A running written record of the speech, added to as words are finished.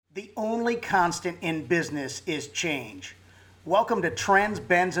The only constant in business is change. Welcome to Trends,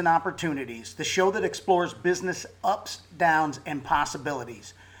 Bends, and Opportunities, the show that explores business ups, downs, and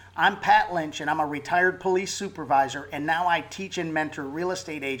possibilities. I'm Pat Lynch, and I'm a retired police supervisor, and now I teach and mentor real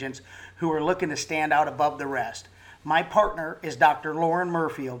estate agents who are looking to stand out above the rest. My partner is Dr. Lauren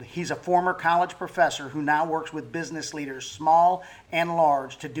Murfield. He's a former college professor who now works with business leaders, small and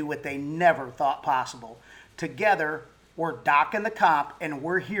large, to do what they never thought possible. Together, we're Doc and the Cop, and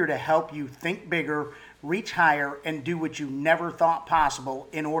we're here to help you think bigger, reach higher, and do what you never thought possible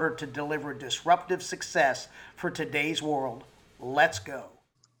in order to deliver disruptive success for today's world. Let's go.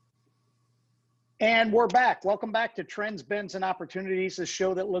 And we're back. Welcome back to Trends, Bends, and Opportunities, a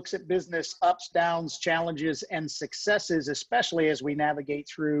show that looks at business ups, downs, challenges, and successes, especially as we navigate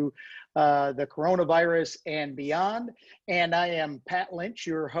through the coronavirus and beyond. And I am Pat Lynch,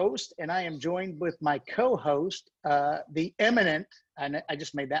 your host, and I am joined with my co-host, the eminent, and I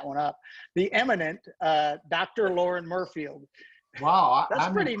just made that one up, the eminent Dr. Lauren Murfield. Wow, That's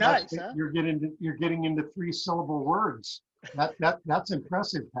I'm pretty impressed nice, that huh? you're getting into 3-syllable words. That's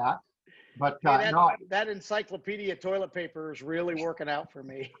impressive, Pat. But Hey, no, that encyclopedia toilet paper is really working out for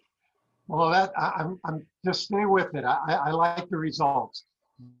me. well, I'm just stay with it. I like the results.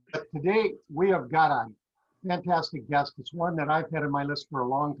 But today we have got a fantastic guest. It's one that I've had on my list for a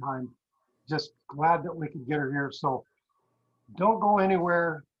long time. Just glad that we could get her here. So don't go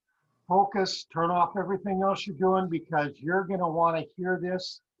anywhere. Focus. Turn off everything else you're doing because you're going to want to hear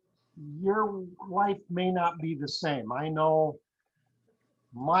this. Your life may not be the same. I know.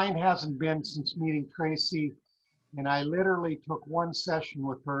 Mine hasn't been since meeting Tracy, and I literally took one session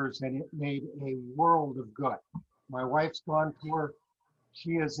with hers and it made a world of good. My wife's gone to her.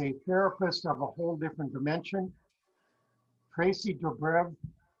 She is a therapist of a whole different dimension. Tracy Dobrev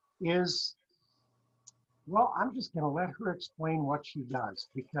is, well, I'm just going to let her explain what she does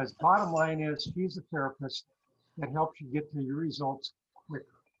because bottom line is she's a therapist that helps you get to your results quicker.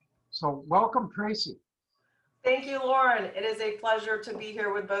 So welcome, Tracy. Thank you, Lauren. It is a pleasure to be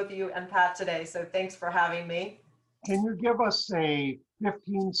here with both you and Pat today. So thanks for having me. Can you give us a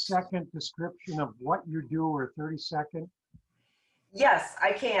 15-second description of what you do or 30-second? Yes,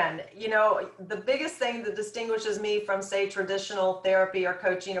 I can. You know, the biggest thing that distinguishes me from, say, traditional therapy or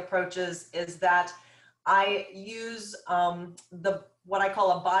coaching approaches is that I use what I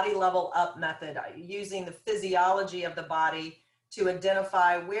call a body level up method, using the physiology of the body to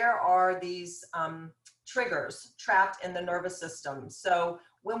identify where are these triggers trapped in the nervous system. So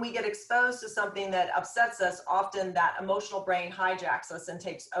when we get exposed to something that upsets us, often that emotional brain hijacks us and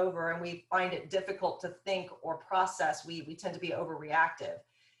takes over, and we find it difficult to think or process. We tend to be overreactive.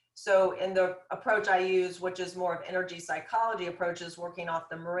 So in the approach I use, which is more of energy psychology approaches, working off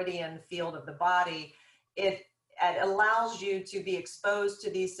the meridian field of the body, it allows you to be exposed to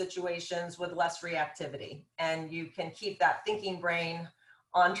these situations with less reactivity, and you can keep that thinking brain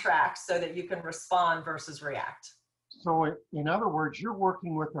on track so that you can respond versus react. So in other words, you're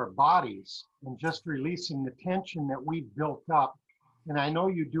working with our bodies and just releasing the tension that we've built up. And I know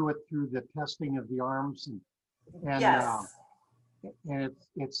you do it through the testing of the arms and Yes. And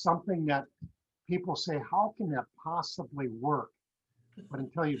it's something that people say, how can that possibly work? But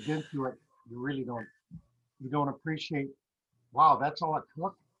until you've been through it, you don't appreciate, wow, that's all it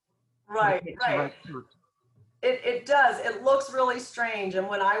took. Right. It does. It looks really strange. And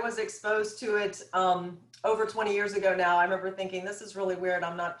when I was exposed to it over 20 years ago now, I remember thinking, this is really weird.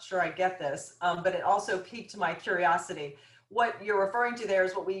 I'm not sure I get this. But it also piqued my curiosity. What you're referring to there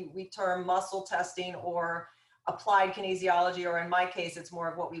is what we term muscle testing or applied kinesiology, or in my case, it's more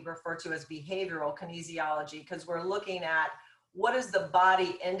of what we refer to as behavioral kinesiology, because we're looking at what does the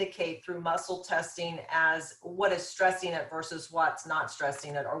body indicate through muscle testing as what is stressing it versus what's not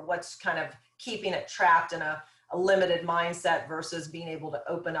stressing it, or what's kind of keeping it trapped in a limited mindset versus being able to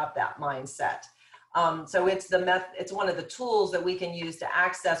open up that mindset. So it's one of the tools that we can use to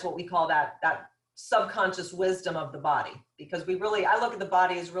access what we call that subconscious wisdom of the body, because I look at the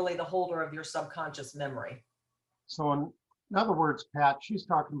body as really the holder of your subconscious memory. So in other words, Pat, she's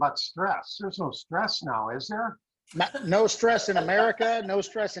talking about stress. There's no stress now, is there? No stress in America, no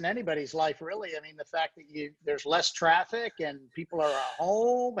stress in anybody's life, really. I mean, the fact that there's less traffic and people are at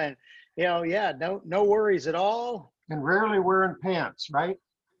home and, no worries at all. And rarely wearing pants, right?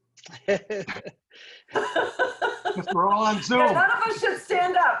 Because we're all on Zoom. Yeah, none of us should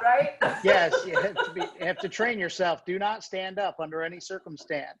stand up, right? Yes, you have to train yourself. Do not stand up under any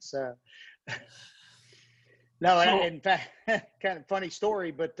circumstance. No, in fact, kind of funny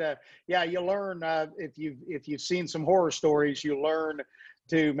story, but you learn if you've seen some horror stories, you learn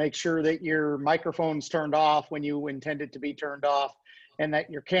to make sure that your microphone's turned off when you intend it to be turned off, and that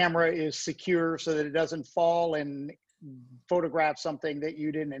your camera is secure so that it doesn't fall and photograph something that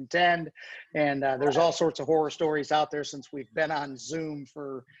you didn't intend. And there's all sorts of horror stories out there since we've been on Zoom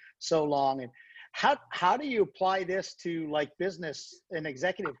for so long. And how do you apply this to like business and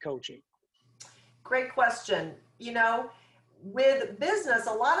executive coaching? Great question. You know, with business,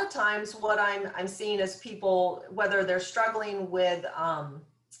 a lot of times what I'm seeing is people, whether they're struggling with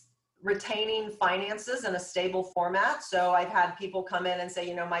retaining finances in a stable format. So I've had people come in and say,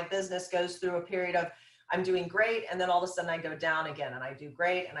 you know, my business goes through a period of I'm doing great, and then all of a sudden I go down again, and I do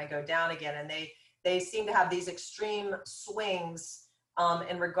great and I go down again. And they seem to have these extreme swings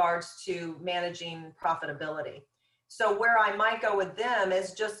in regards to managing profitability. So where I might go with them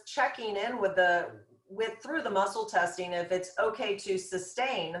is just checking in through the muscle testing if it's okay to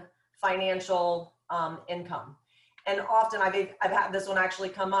sustain financial income. And often I've had this one actually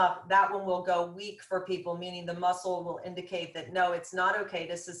come up. That one will go weak for people, meaning the muscle will indicate that no, it's not okay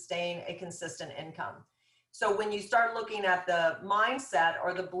to sustain a consistent income. So when you start looking at the mindset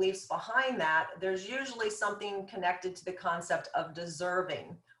or the beliefs behind that, there's usually something connected to the concept of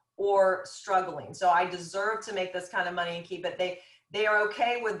deserving or struggling. So I deserve to make this kind of money and keep it. They are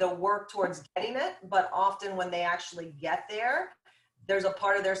okay with the work towards getting it, but often when they actually get there, there's a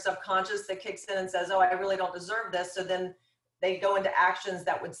part of their subconscious that kicks in and says, oh, I really don't deserve this. So then they go into actions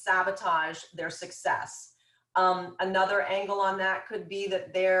that would sabotage their success. Another angle on that could be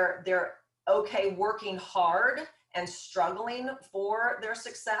that they're okay working hard and struggling for their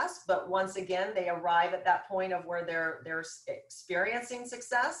success, but once again, they arrive at that point of where they're experiencing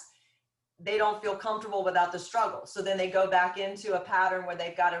success. They don't feel comfortable without the struggle. So then they go back into a pattern where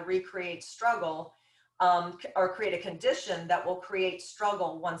they've got to recreate struggle or create a condition that will create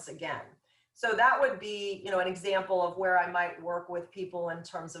struggle once again. So that would be, you know, an example of where I might work with people in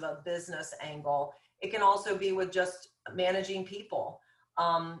terms of a business angle. It can also be with just managing people.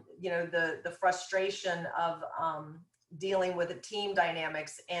 You know, the frustration of dealing with the team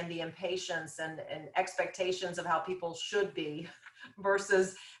dynamics and the impatience and expectations of how people should be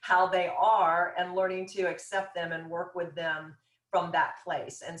versus how they are, and learning to accept them and work with them from that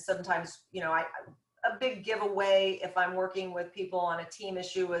place. And sometimes, you know, a big giveaway if I'm working with people on a team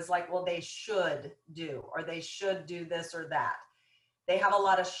issue is like, well, they should do, or they should do this or that. They have a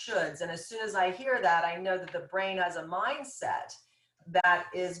lot of shoulds. And as soon as I hear that, I know that the brain has a mindset that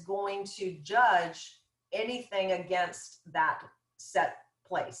is going to judge anything against that set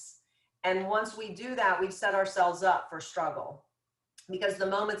place. And once we do that, we set ourselves up for struggle, because the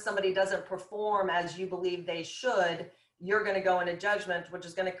moment somebody doesn't perform as you believe they should, you're going to go into judgment, which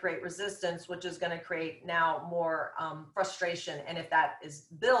is going to create resistance, which is going to create now more frustration. And if that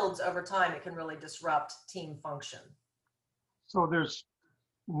builds over time, it can really disrupt team function. So there's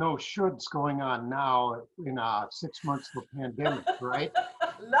no shoulds going on now in 6 months of the pandemic, right?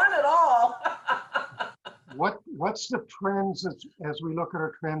 None at all. What's the trends as we look at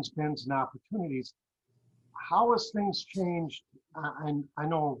our trends, bends, and opportunities? How has things changed? And I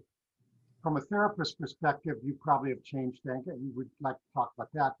know from a therapist perspective, you probably have changed, and you would like to talk about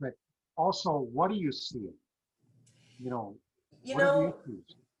that, but also, what do you see?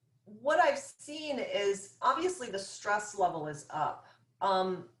 What I've seen is obviously the stress level is up.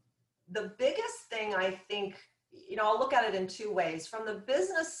 The biggest thing I think, I'll look at it in two ways. From the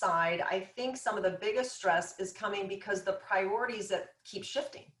business side, I think some of the biggest stress is coming because the priorities that keep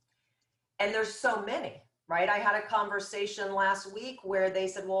shifting. And there's so many, right? I had a conversation last week where they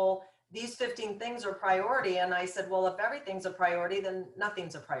said, well, these 15 things are priority. And I said, well, if everything's a priority, then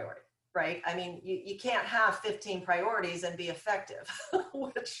nothing's a priority, right? I mean, you can't have 15 priorities and be effective,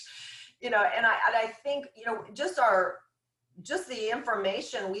 which, and I think, just the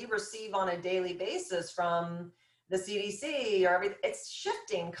information we receive on a daily basis from the CDC or everything, it's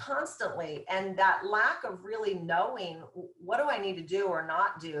shifting constantly. And that lack of really knowing what do I need to do or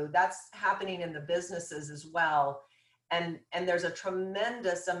not do, that's happening in the businesses as well. And there's a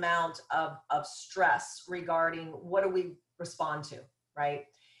tremendous amount of stress regarding what do we respond to, right?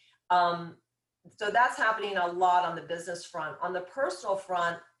 So that's happening a lot on the business front. On the personal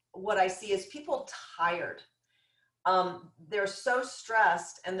front, what I see is people tired. They're so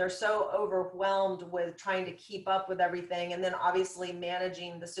stressed and they're so overwhelmed with trying to keep up with everything. And then obviously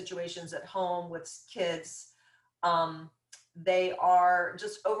managing the situations at home with kids. They are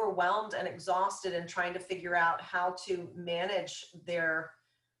just overwhelmed and exhausted and trying to figure out how to manage their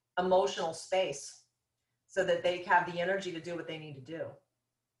emotional space so that they have the energy to do what they need to do.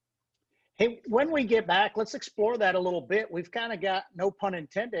 Hey, when we get back, let's explore that a little bit. We've kind of got, no pun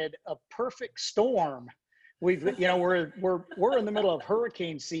intended, a perfect storm We're in the middle of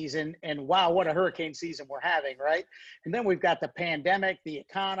hurricane season, and wow, what a hurricane season we're having, right? And then we've got the pandemic, the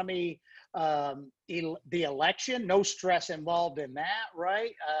economy, the election. No stress involved in that,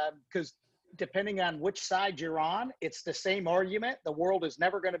 right? Because depending on which side you're on, it's the same argument. The world is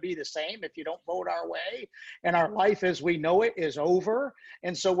never going to be the same if you don't vote our way, and our life as we know it is over.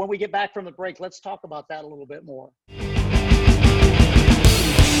 And so when we get back from the break, let's talk about that a little bit more.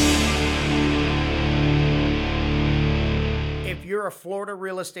 If you're a Florida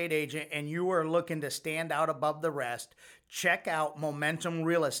real estate agent and you are looking to stand out above the rest, check out Momentum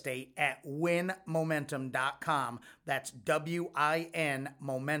Real Estate at winmomentum.com. That's WIN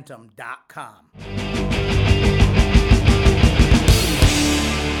momentum.com.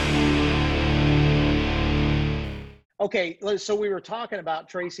 Okay, so we were talking about,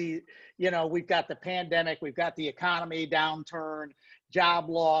 Tracy, we've got the pandemic, we've got the economy downturn, job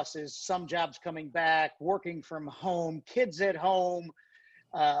losses, some jobs coming back, working from home, kids at home,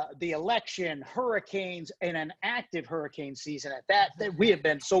 the election, hurricanes, and an active hurricane season at that we have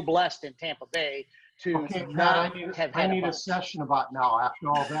been so blessed in Tampa Bay to Matt, I need a session about now. After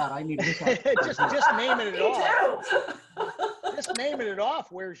all that, I need a session. just naming it Me off. too. Just naming it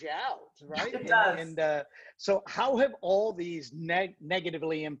off wears you out, right? It does. And so how have all these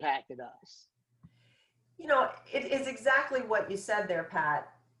negatively impacted us? It is exactly what you said there, Pat.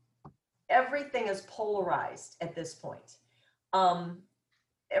 Everything is polarized at this point.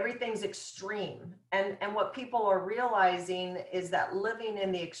 Everything's extreme. And what people are realizing is that living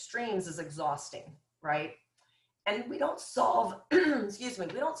in the extremes is exhausting, right? And we don't solve, excuse me,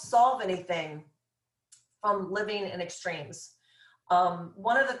 we don't solve anything from living in extremes.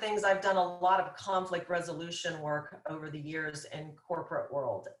 One of the things, I've done a lot of conflict resolution work over the years in corporate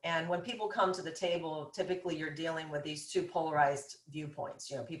world. And when people come to the table, typically you're dealing with these two polarized viewpoints.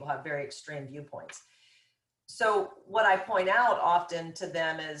 People have very extreme viewpoints. So what I point out often to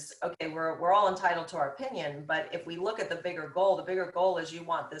them is, okay, we're all entitled to our opinion, but if we look at the bigger goal is you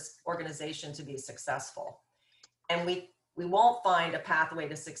want this organization to be successful. And we won't find a pathway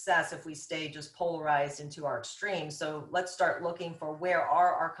to success if we stay just polarized into our extremes. So let's start looking for where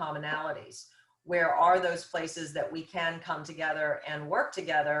are our commonalities? Where are those places that we can come together and work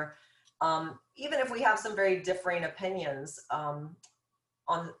together, even if we have some very differing opinions on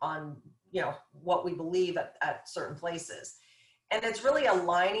what we believe at certain places. And it's really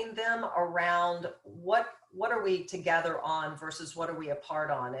aligning them around what are we together on versus what are we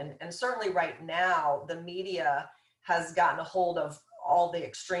apart on. And certainly right now, the media has gotten a hold of all the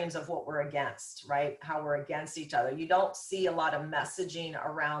extremes of what we're against, right? How we're against each other. You don't see a lot of messaging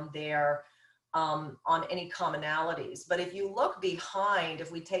around there on any commonalities. But if you look behind,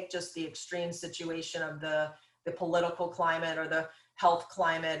 if we take just the extreme situation of the political climate or the health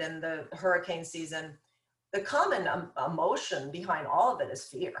climate and the hurricane season, the common emotion behind all of it is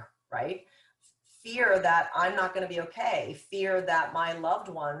fear, right? Fear that I'm not going to be okay. Fear that my loved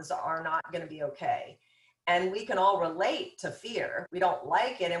ones are not going to be okay. And we can all relate to fear. We don't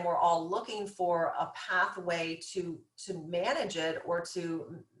like it, and we're all looking for a pathway to manage it or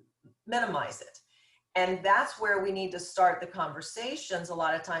to minimize it. And that's where we need to start the conversations a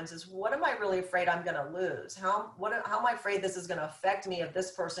lot of times is, what am I really afraid I'm going to lose? How am I afraid this is going to affect me if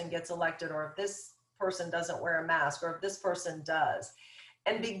this person gets elected, or if this person doesn't wear a mask, or if this person does?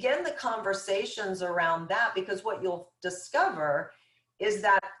 And begin the conversations around that, because what you'll discover is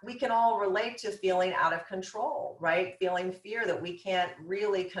that we can all relate to feeling out of control, right? Feeling fear that we can't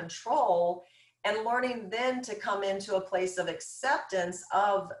really control, and learning then to come into a place of acceptance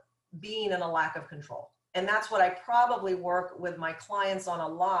of being in a lack of control. And that's what I probably work with my clients on a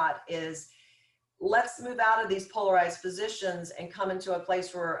lot is, let's move out of these polarized positions and come into a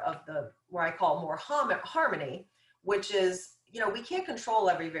place where I call more harmony, which is, we can't control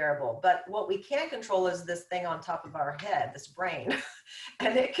every variable, but what we can control is this thing on top of our head, this brain,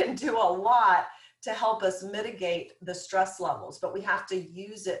 and it can do a lot to help us mitigate the stress levels, but we have to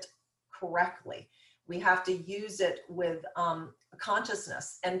use it correctly. We have to use it with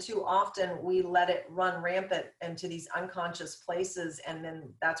consciousness, and too often we let it run rampant into these unconscious places, and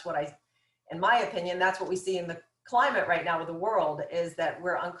then that's what in my opinion, that's what we see in the climate right now with the world, is that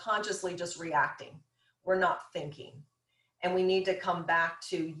we're unconsciously just reacting. We're not thinking. And we need to come back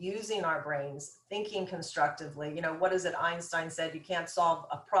to using our brains, thinking constructively. What is it Einstein said? You can't solve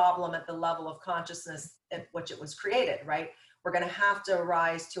a problem at the level of consciousness at which it was created, right? We're going to have to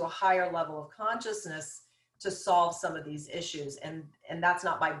rise to a higher level of consciousness to solve some of these issues. And that's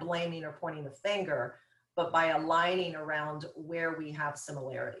not by blaming or pointing the finger, but by aligning around where we have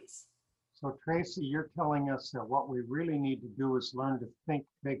similarities. So Tracy, you're telling us that what we really need to do is learn to think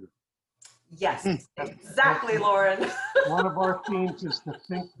bigger. Yes, exactly, Lauren. One of our themes is to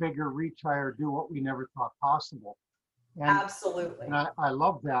think bigger, reach higher, do what we never thought possible. And, Absolutely. and I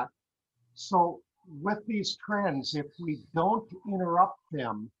love that. So with these trends, if we don't interrupt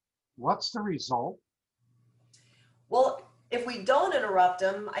them, what's the result? Well, if we don't interrupt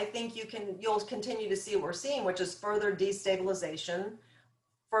them, I think you'll continue to see what we're seeing, which is further destabilization,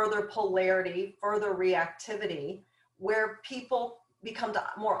 further polarity, further reactivity, where people become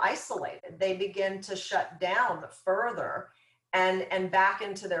more isolated. They begin to shut down further and back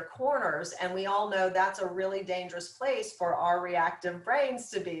into their corners. And we all know that's a really dangerous place for our reactive brains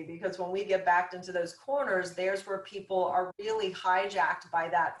to be, because when we get backed into those corners, there's where people are really hijacked by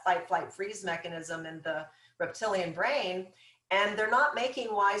that fight, flight, freeze mechanism in the reptilian brain. And they're not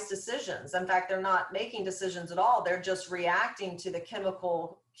making wise decisions. In fact, they're not making decisions at all. They're just reacting to the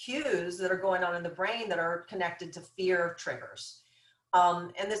chemical cues that are going on in the brain that are connected to fear triggers.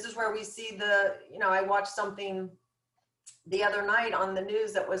 And this is where we see I watched something the other night on the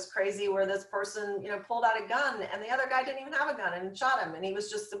news that was crazy, where this person, pulled out a gun and the other guy didn't even have a gun and shot him. And he was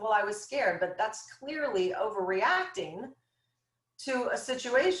just, well, I was scared. But that's clearly overreacting to a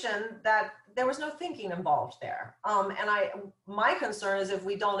situation that there was no thinking involved there. My concern is, if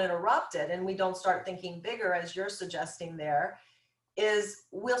we don't interrupt it and we don't start thinking bigger, as you're suggesting there, is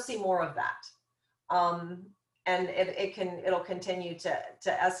we'll see more of that. And it'll continue to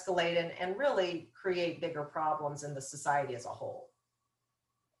escalate and really create bigger problems in the society as a whole.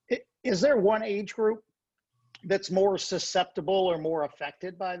 Is there one age group that's more susceptible or more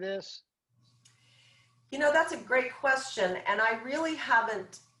affected by this? That's a great question. And I really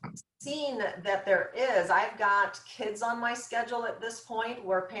haven't seen that there is. I've got kids on my schedule at this point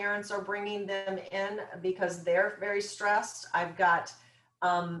where parents are bringing them in because they're very stressed. I've got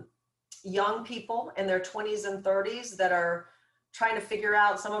young people in their 20s and 30s that are trying to figure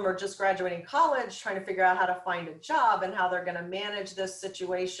out, some of them are just graduating college, trying to figure out how to find a job and how they're going to manage this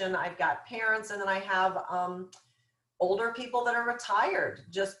situation. I've got parents, and then I have older people that are retired,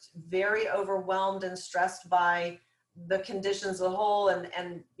 just very overwhelmed and stressed by the conditions as a whole,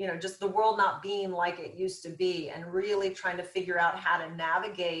 and just the world not being like it used to be, and really trying to figure out how to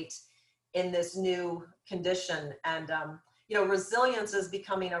navigate in this new condition. And resilience is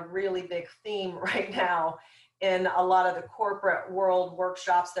becoming a really big theme right now in a lot of the corporate world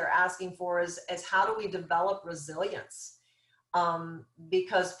workshops. They're asking for is how do we develop resilience?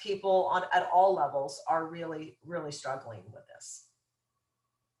 Because people at all levels are really, really struggling with this.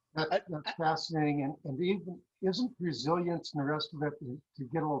 That's fascinating. And even isn't resilience and the rest of it, to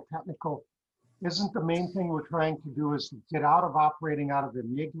get a little technical, isn't the main thing we're trying to do is to get operating out of the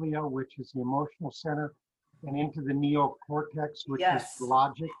amygdala, which is the emotional center, and into the neocortex, which is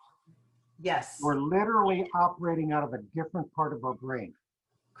logic? Yes. We're literally operating out of a different part of our brain.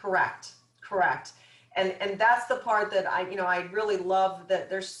 Correct. And that's the part that I really love, that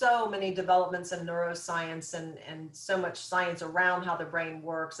there's so many developments in neuroscience and so much science around how the brain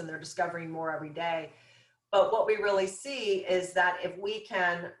works, and they're discovering more every day. But what we really see is that if we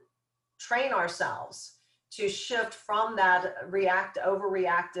can train ourselves to shift from that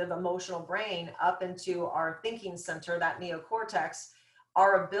overreactive emotional brain up into our thinking center, that neocortex,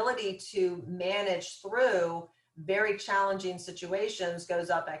 our ability to manage through very challenging situations goes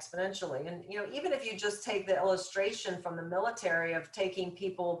up exponentially. And, even if you just take the illustration from the military of taking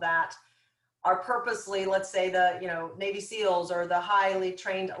people that are purposely, let's say the, Navy SEALs or the highly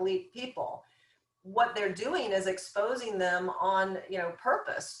trained elite people, what they're doing is exposing them on,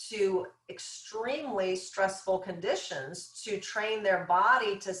 purpose to extremely stressful conditions to train their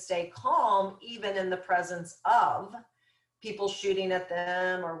body to stay calm, even in the presence of people shooting at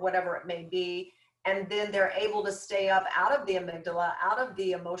them or whatever it may be. And then they're able to stay up out of the amygdala, out of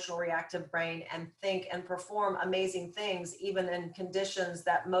the emotional reactive brain, and think and perform amazing things, even in conditions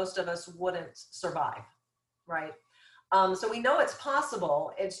that most of us wouldn't survive, right? So we know it's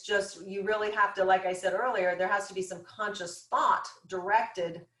possible. It's just, you really have to, like I said earlier, there has to be some conscious thought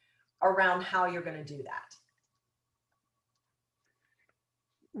directed around how you're going to do that.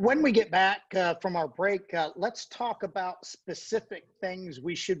 When we get back from our break, let's talk about specific things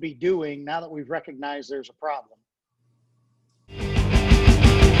we should be doing now that we've recognized there's a problem.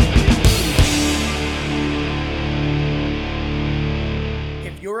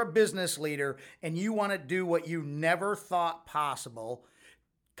 If you're a business leader and you want to do what you never thought possible,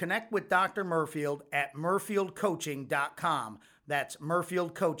 connect with Dr. Murfield at murfieldcoaching.com. That's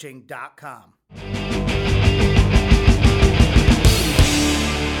murfieldcoaching.com.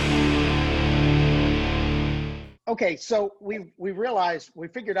 Okay, so we realized, we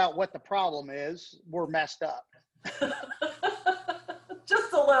figured out what the problem is. We're messed up.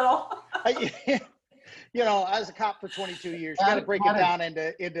 Just a little. You know, I was a cop for 22 years. You got to break it down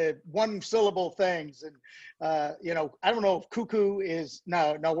into one syllable things. And, you know, I don't know if cuckoo is,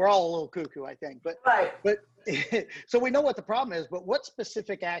 no, we're all a little cuckoo, I think. But, Right. but so we know what the problem is, but what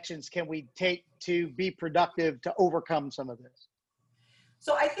specific actions can we take to be productive to overcome some of this?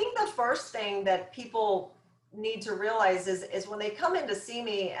 So I think the first thing that people need to realize is when they come in to see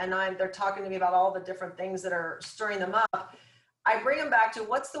me and they're talking to me about all the different things that are stirring them up, I bring them back to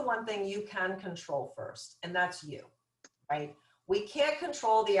what's the one thing you can control first, and that's you, right? We can't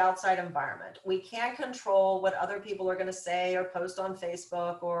control the outside environment. We can't control what other people are going to say or post on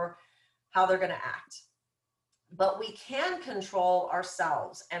Facebook or how they're going to act. But we can control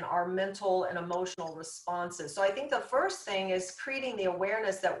ourselves and our mental and emotional responses. So I think the first thing is creating the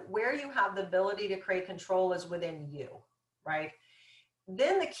awareness that where you have the ability to create control is within you, right?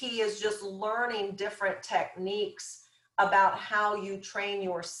 Then the key is just learning different techniques about how you train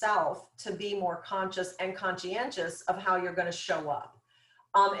yourself to be more conscious and conscientious of how you're going to show up.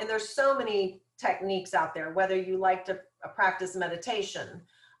 And there's so many techniques out there, whether you like to practice meditation,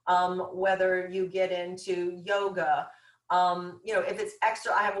 whether you get into yoga, you know, if it's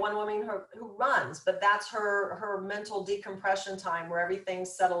extra, I have one woman who runs, but that's her mental decompression time where everything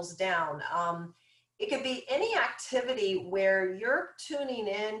settles down. It could be any activity where you're tuning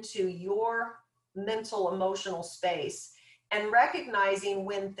into your mental, emotional space and recognizing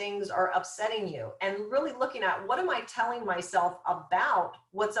when things are upsetting you and really looking at what am I telling myself about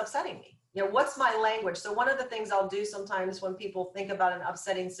what's upsetting me? You know, what's my language? So one of the things I'll do sometimes when people think about an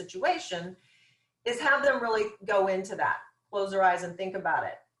upsetting situation is have them really go into that, close their eyes and think about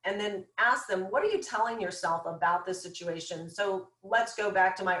it. And then ask them, what are you telling yourself about this situation? So let's go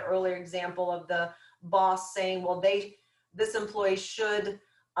back to my earlier example of the boss saying, well, this employee should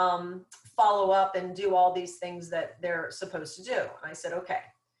follow up and do all these things that they're supposed to do. And I said, okay.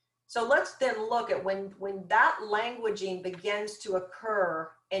 So let's then look at when that languaging begins to occur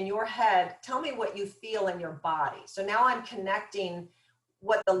in your head, tell me what you feel in your body. So now I'm connecting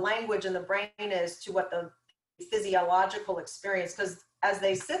what the language in the brain is to what the physiological experience, because as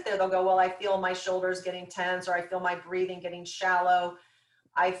they sit there, they'll go, well, I feel my shoulders getting tense, or I feel my breathing getting shallow.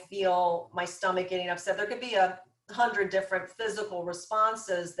 I feel my stomach getting upset. There could be 100 different physical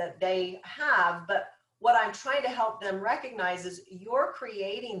responses that they have, but what I'm trying to help them recognize is you're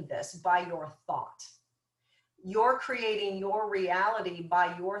creating this by your thought. You're creating your reality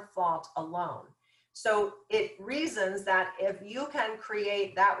by your thought alone. So it reasons that if you can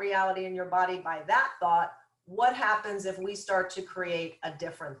create that reality in your body by that thought, what happens if we start to create a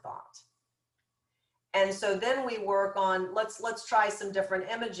different thought? And so then we work on, let's try some different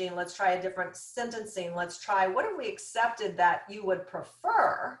imaging. Let's try a different sentencing. Let's try, what have we accepted that you would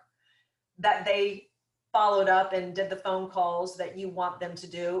prefer that they followed up and did the phone calls that you want them to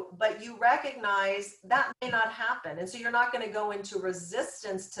do, but you recognize that may not happen. And so you're not going to go into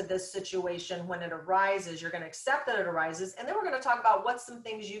resistance to this situation when it arises. You're going to accept that it arises. And then we're going to talk about what's some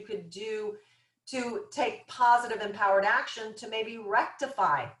things you could do to take positive empowered action to maybe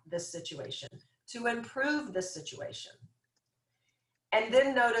rectify this situation, to improve this situation. And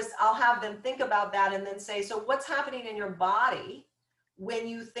then notice, I'll have them think about that and then say, so what's happening in your body when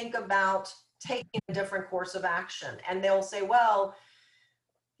you think about taking a different course of action? And they'll say, well,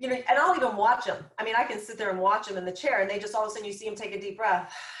 you know, and I'll even watch them. I mean, I can sit there and watch them in the chair and they just all of a sudden you see them take a deep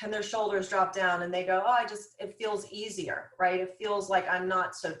breath and their shoulders drop down and they go, oh, it feels easier, right? It feels like I'm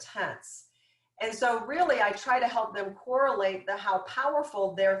not so tense. And so really I try to help them correlate how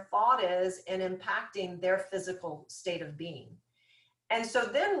powerful their thought is in impacting their physical state of being. And so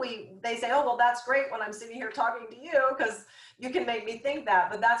then they say, oh, well, that's great when I'm sitting here talking to you because you can make me think that.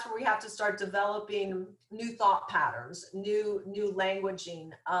 But that's where we have to start developing new thought patterns, new languaging.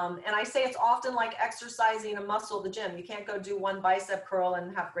 And I say it's often like exercising a muscle at the gym. You can't go do one bicep curl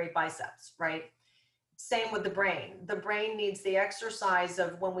and have great biceps, right? Same with the brain. The brain needs the exercise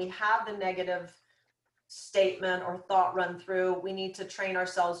of when we have the negative statement or thought run through, we need to train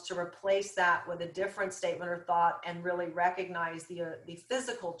ourselves to replace that with a different statement or thought and really recognize the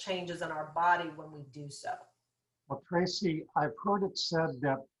physical changes in our body when we do so. Well, Tracy, I've heard it said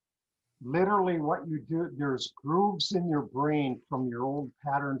that literally what you do, there's grooves in your brain from your old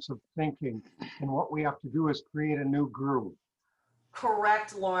patterns of thinking, and what we have to do is create a new groove.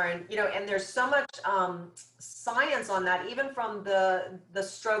 Correct, Lauren. You know, and there's so much science on that, even from the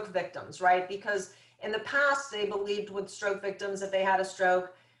stroke victims, right? Because in the past, they believed with stroke victims, if they had a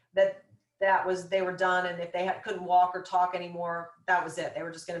stroke, they were done, and if they couldn't walk or talk anymore, that was it. They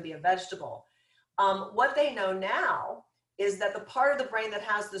were just going to be a vegetable. What they know now is that the part of the brain that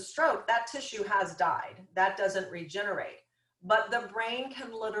has the stroke, that tissue has died. That doesn't regenerate. but the brain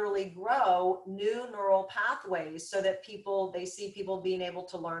can literally grow new neural pathways so that they see people being able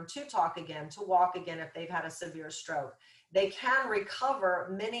to learn to talk again, to walk again if they've had a severe stroke. They can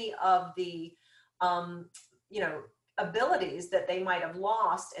recover many of the, abilities that they might have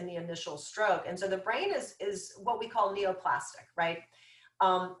lost in the initial stroke. And so the brain is what we call neoplastic, right?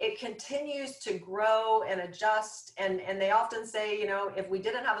 It continues to grow and adjust. And they often say, if we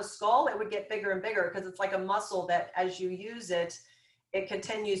didn't have a skull, it would get bigger and bigger because it's like a muscle that as you use it, it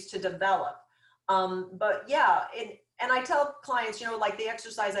continues to develop. But yeah, and I tell clients, like the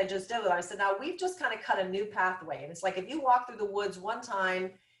exercise I just did, I said, now we've just kind of cut a new pathway. And it's like, if you walk through the woods one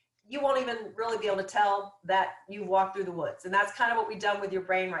time, you won't even really be able to tell that you walked through the woods. And that's kind of what we've done with your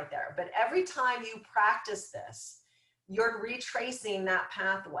brain right there. But every time you practice this, you're retracing that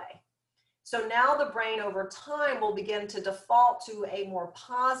pathway. So now the brain over time will begin to default to a more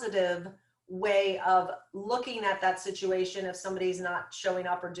positive way of looking at that situation if somebody's not showing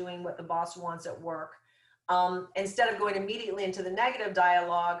up or doing what the boss wants at work. Instead of going immediately into the negative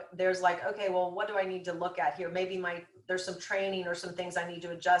dialogue, there's like, okay, well, what do I need to look at here? Maybe there's some training or some things I need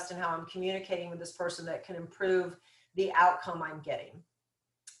to adjust in how I'm communicating with this person that can improve the outcome I'm getting.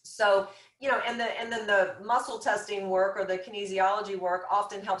 So, and then the muscle testing work or the kinesiology work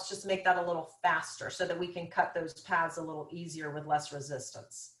often helps just make that a little faster so that we can cut those paths a little easier with less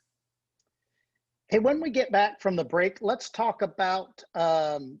resistance. Hey, when we get back from the break, let's talk about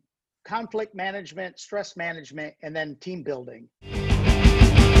conflict management, stress management, and then team building.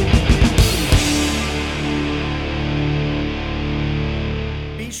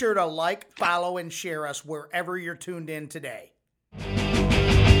 Be sure to like, follow, and share us wherever you're tuned in today.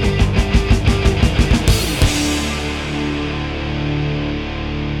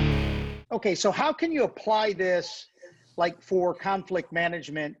 Okay, so how can you apply this, like for conflict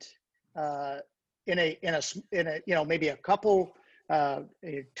management, in a maybe a couple,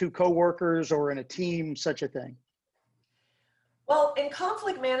 two coworkers, or in a team, such a thing? Well, in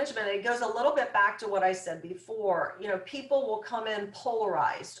conflict management, it goes a little bit back to what I said before. People will come in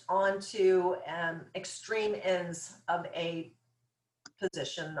polarized onto extreme ends of a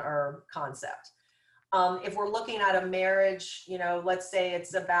position or concept. If we're looking at a marriage, let's say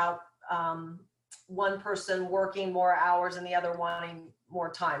it's about one person working more hours and the other wanting more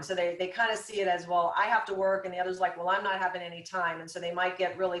time. So they kind of see it as, well, I have to work, and the other's like, well, I'm not having any time. And so they might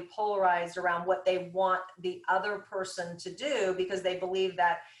get really polarized around what they want the other person to do, because they believe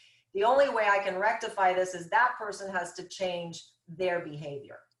that the only way I can rectify this is that person has to change their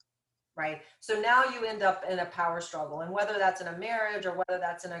behavior, right? So now you end up in a power struggle. And whether that's in a marriage or whether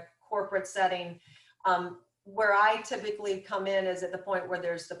that's in a corporate setting, where I typically come in is at the point where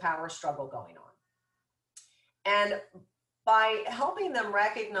there's the power struggle going on. And by helping them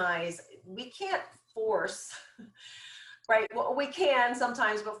recognize, we can't force, right? Well, we can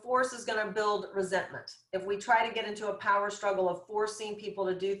sometimes, but force is going to build resentment. If we try to get into a power struggle of forcing people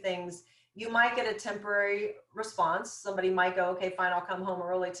to do things, you might get a temporary response. Somebody might go, okay, fine, I'll come home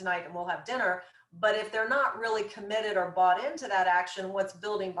early tonight and we'll have dinner. But if they're not really committed or bought into that action, what's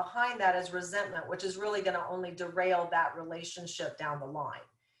building behind that is resentment, which is really going to only derail that relationship down the line.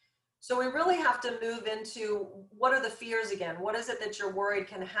 So we really have to move into, what are the fears again? What is it that you're worried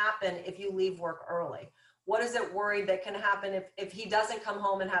can happen if you leave work early? What is it worried that can happen if he doesn't come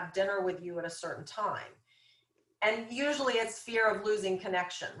home and have dinner with you at a certain time? And usually it's fear of losing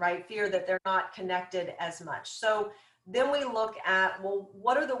connection, right? Fear that they're not connected as much. So then we look at, well,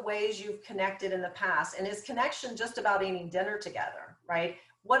 what are the ways you've connected in the past? And is connection just about eating dinner together, right?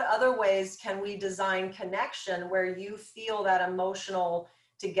 What other ways can we design connection where you feel that emotional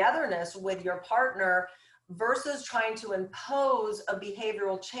togetherness with your partner versus trying to impose a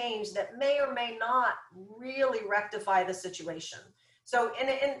behavioral change that may or may not really rectify the situation? So,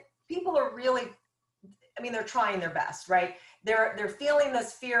 and people are really, they're trying their best, right? They're feeling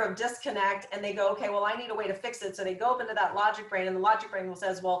this fear of disconnect, and they go, okay, well, I need a way to fix it. So they go up into that logic brain, and the logic brain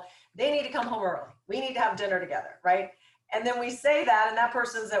says, well, they need to come home early. We need to have dinner together, right? And then we say that, and that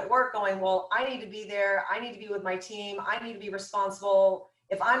person's at work going, well, I need to be there. I need to be with my team. I need to be responsible.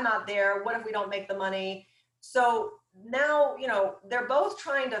 If I'm not there, what if we don't make the money? So now, they're both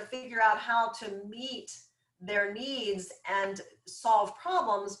trying to figure out how to meet their needs and solve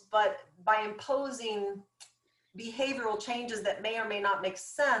problems, but by imposing behavioral changes that may or may not make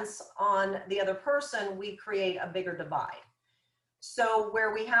sense on the other person, we create a bigger divide. So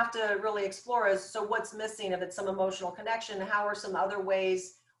where we have to really explore is, so what's missing? If it's some emotional connection, how are some other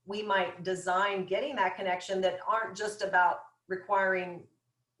ways we might design getting that connection that aren't just about requiring,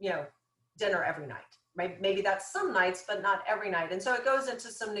 dinner every night, right? Maybe that's some nights, but not every night. And so it goes into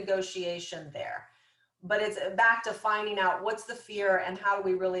some negotiation there. but it's back to finding out what's the fear and how do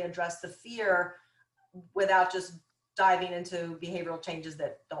we really address the fear without just diving into behavioral changes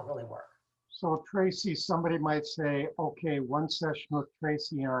that don't really work. So Tracy, somebody might say, okay, one session with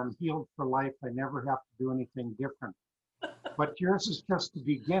Tracy and I'm healed for life. I never have to do anything different. But yours is just the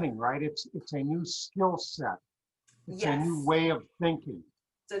beginning, right? It's a new skill set. It's a new way of thinking.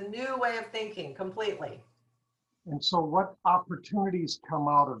 It's a new way of thinking completely. And so what opportunities come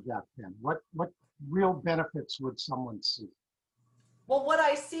out of that then? What real benefits would someone see? Well, what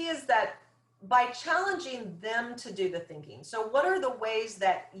I see is that by challenging them to do the thinking. So what are the ways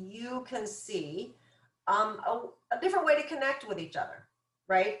that you can see a different way to connect with each other,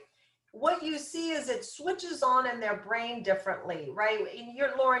 right? What you see is it switches on in their brain differently, right?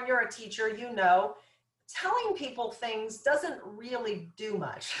 Lauren, you're a teacher, you know, telling people things doesn't really do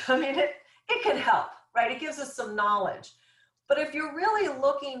much. I mean, it can help, right? It gives us some knowledge. But if you're really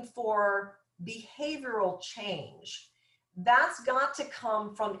looking for behavioral change, that's got to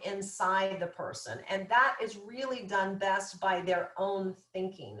come from inside the person. And that is really done best by their own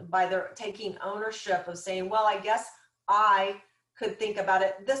thinking, by their taking ownership of saying, well, I guess I could think about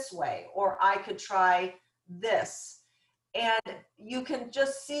it this way, or I could try this. And you can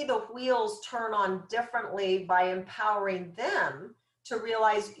just see the wheels turn on differently by empowering them to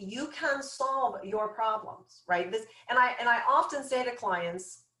realize you can solve your problems, right? And I often say to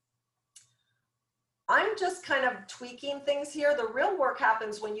clients, I'm just kind of tweaking things here. The real work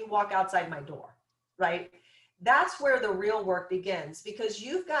happens when you walk outside my door, right? That's where the real work begins, because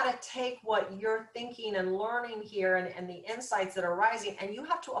you've got to take what you're thinking and learning here and the insights that are rising, and you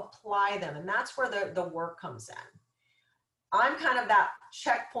have to apply them. And that's where the work comes in. I'm kind of that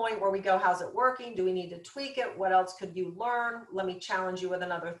checkpoint where we go, how's it working? Do we need to tweak it? What else could you learn? Let me challenge you with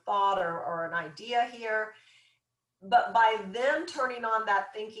another thought or an idea here. But by them turning on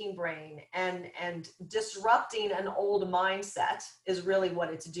that thinking brain and disrupting an old mindset is really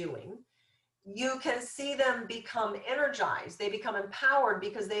what it's doing. You can see them become energized. They become empowered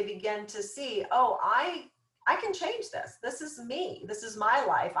because they begin to see, oh, I can change this. This is me. This is my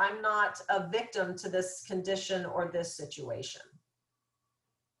life. I'm not a victim to this condition or this situation.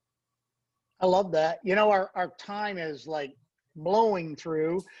 I love that. You know, our time is like blowing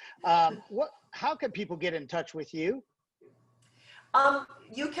through. How can people get in touch with you?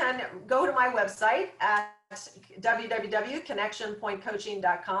 You can go to my website at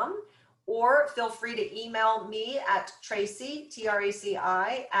www.connectionpointcoaching.com, or feel free to email me at Tracy, Traci,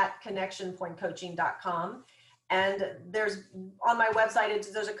 at connectionpointcoaching.com. And there's on my website,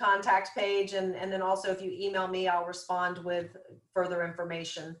 there's a contact page. And then also if you email me, I'll respond with further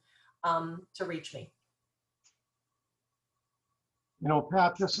information to reach me. You know,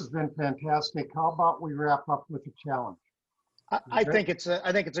 Pat, this has been fantastic. How about we wrap up with a challenge? I think it's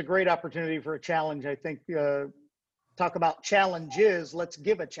a great opportunity for a challenge. I think talk about challenges. Let's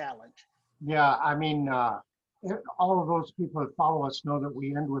give a challenge. Yeah, I mean, all of those people that follow us know that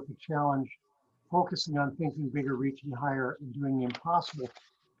we end with a challenge, focusing on thinking bigger, reaching higher, and doing the impossible.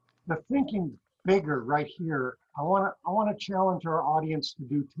 The thinking bigger right here, I want to challenge our audience to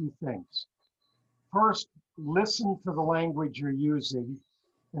do two things. First, listen to the language you're using,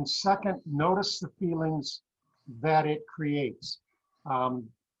 and second, notice the feelings that it creates.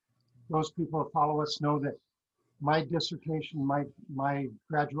 Those people that follow us know that my dissertation, my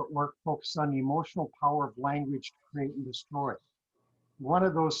graduate work focused on the emotional power of language to create and destroy. One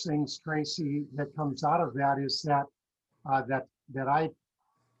of those things, Tracy, that comes out of that is that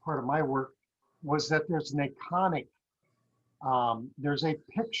part of my work was that there's an iconic, there's a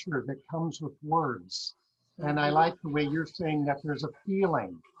picture that comes with words. And I like the way you're saying that there's a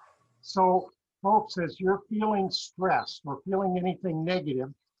feeling. So folks, as you're feeling stressed or feeling anything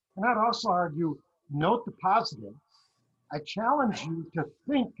negative, and I'd also argue, note the positive. I challenge you to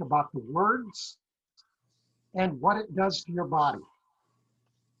think about the words and what it does to your body.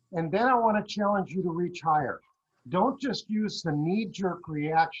 And then I want to challenge you to reach higher. Don't just use the knee-jerk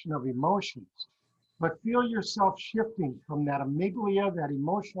reaction of emotions, but feel yourself shifting from that amygdala, that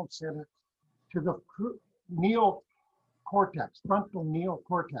emotional center, to the neocortex, frontal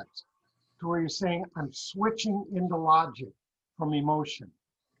neocortex, to where you're saying, I'm switching into logic from emotion.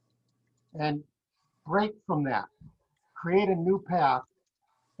 And break from that, create a new path.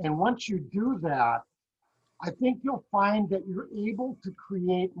 And once you do that, I think you'll find that you're able to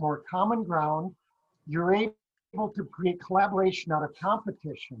create more common ground. You're able to create collaboration out of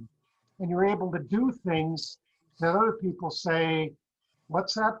competition, and you're able to do things that other people say,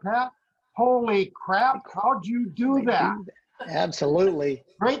 what's that, Pat? Holy crap, how'd you do that? Absolutely.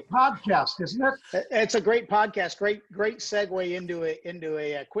 Great podcast, isn't it? It's a great podcast. Great segue into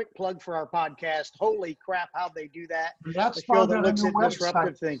a quick plug for our podcast. Holy crap, how they do that. That's The show found that on a looks new at website.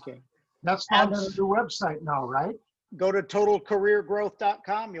 disruptive thinking. That's found on a new website now, right? Go to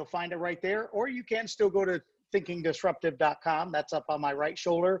totalcareergrowth.com. You'll find it right there. Or you can still go to thinkingdisruptive.com. That's up on my right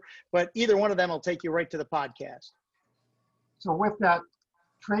shoulder. But either one of them will take you right to the podcast. So with that,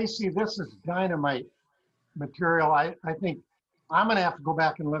 Tracy, this is dynamite material. I think I'm going to have to go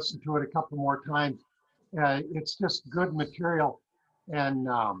back and listen to it a couple more times. It's just good material and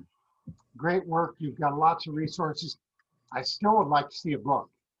great work. You've got lots of resources. I still would like to see a book.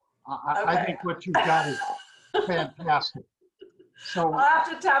 I think what you've got is fantastic. So I'll have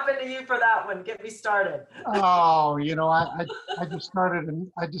to tap into you for that one. Get me started. oh, I just started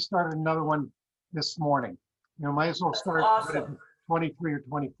another one this morning. Might as well start awesome. at 23 or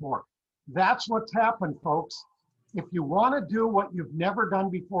 24. That's what's happened, folks. If you want to do what you've never done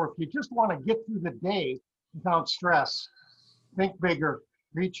before, if you just want to get through the day without stress, think bigger,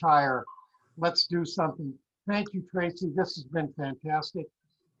 reach higher. Let's do something. Thank you, Tracy. This has been fantastic.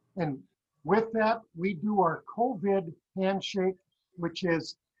 And with that, we do our COVID handshake, which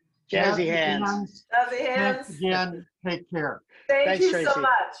is Jazzy hands. Jazzy Thanks hands. again. Take care. Thanks Thanks, you Tracy. so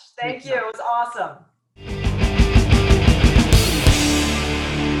much. Thank you. It was awesome.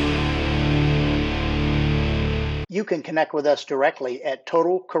 You can connect with us directly at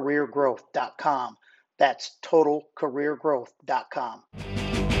totalcareergrowth.com. That's totalcareergrowth.com.